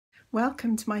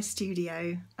Welcome to my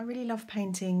studio. I really love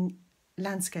painting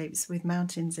landscapes with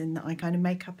mountains in that I kind of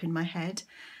make up in my head,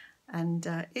 and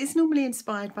it's normally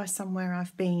inspired by somewhere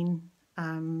I've been,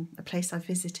 a place I've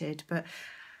visited, but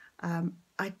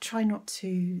I try not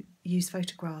to use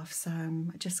photographs. I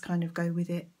just kind of go with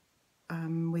it,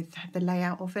 with the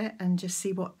layout of it, and just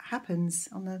see what happens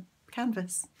on the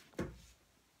canvas.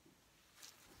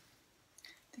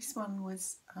 This one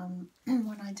was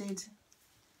one I did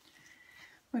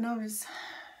when I was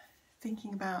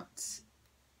thinking about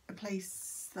a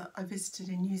place that I visited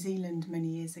in New Zealand many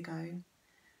years ago.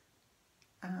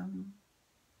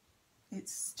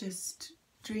 It's just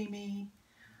dreamy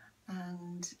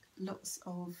and lots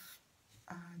of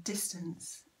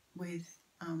distance with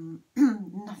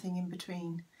nothing in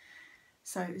between.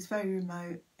 So it was very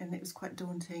remote, and it was quite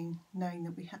daunting knowing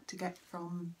that we had to get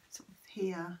from sort of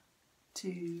here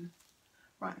to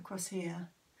right across here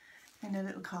in a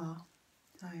little car.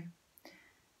 So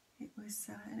it was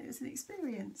an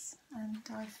experience, and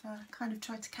I've kind of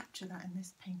tried to capture that in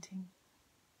this painting.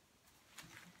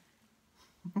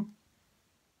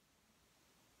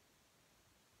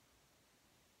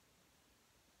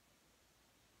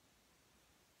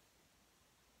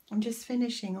 I'm just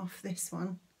finishing off this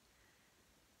one,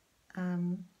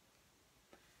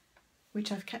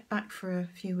 which I've kept back for a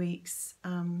few weeks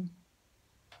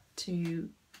to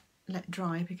let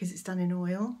dry because it's done in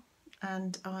oil,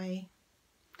 and I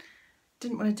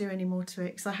didn't want to do any more to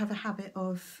it because I have a habit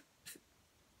of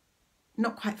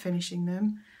not quite finishing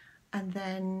them and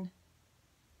then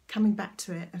coming back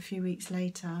to it a few weeks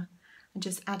later and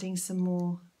just adding some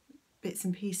more bits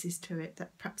and pieces to it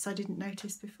that perhaps I didn't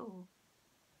notice before.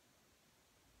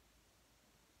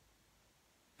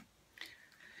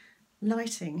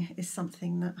 Lighting is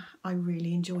something that I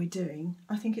really enjoy doing.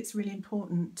 I think it's really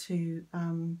important to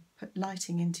put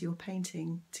lighting into your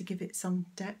painting to give it some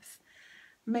depth.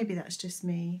 Maybe that's just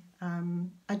me.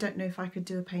 I don't know if I could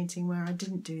do a painting where I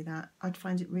didn't do that. I'd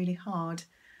find it really hard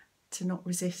to not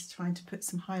resist trying to put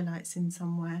some highlights in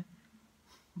somewhere.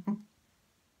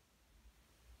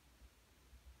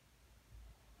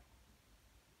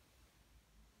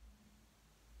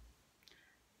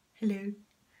 Hello.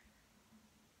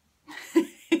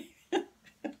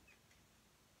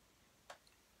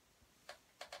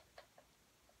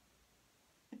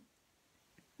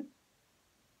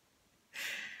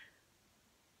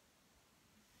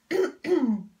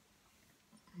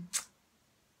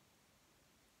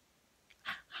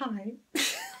 Hi.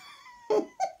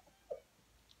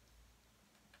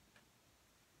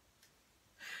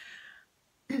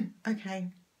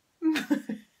 Okay.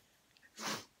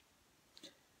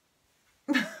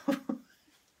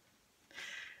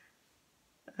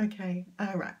 Okay.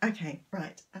 Right. Okay.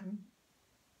 Right.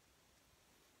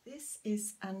 This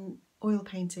is an oil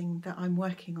painting that I'm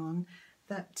working on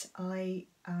that I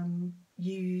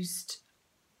used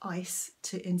ice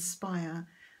to inspire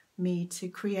me to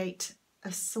create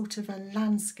a sort of a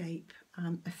landscape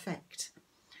effect.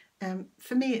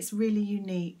 For me, it's really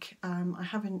unique. I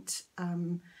haven't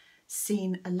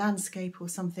seen a landscape or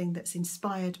something that's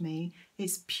inspired me.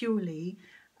 It's purely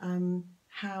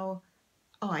how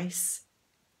ice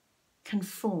can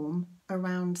form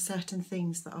around certain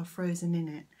things that are frozen in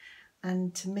it.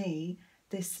 And to me,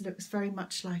 this looks very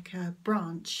much like a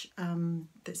branch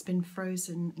that's been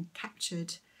frozen and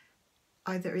captured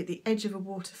either at the edge of a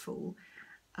waterfall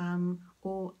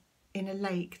or in a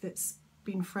lake that's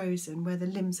been frozen where the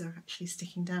limbs are actually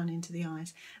sticking down into the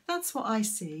eyes. That's what I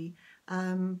see.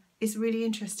 It's really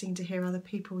interesting to hear other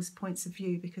people's points of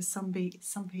view, because some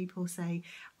people say,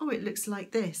 oh, it looks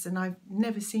like this, and I've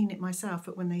never seen it myself,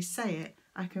 but when they say it,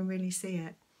 I can really see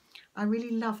it. I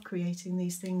really love creating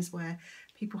these things where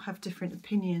people have different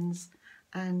opinions,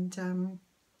 and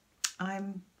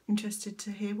I'm interested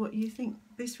to hear what you think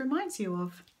this reminds you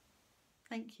of.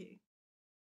 Thank you.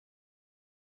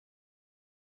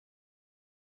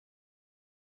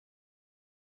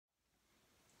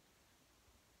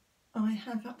 I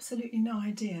have absolutely no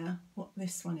idea what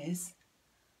this one is.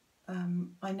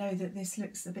 I know that this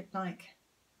looks a bit like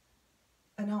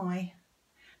an eye,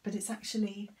 but it's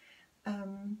actually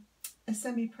a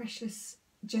semi-precious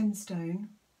gemstone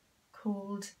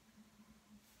called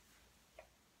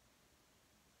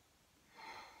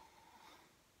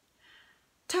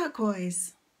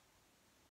turquoise.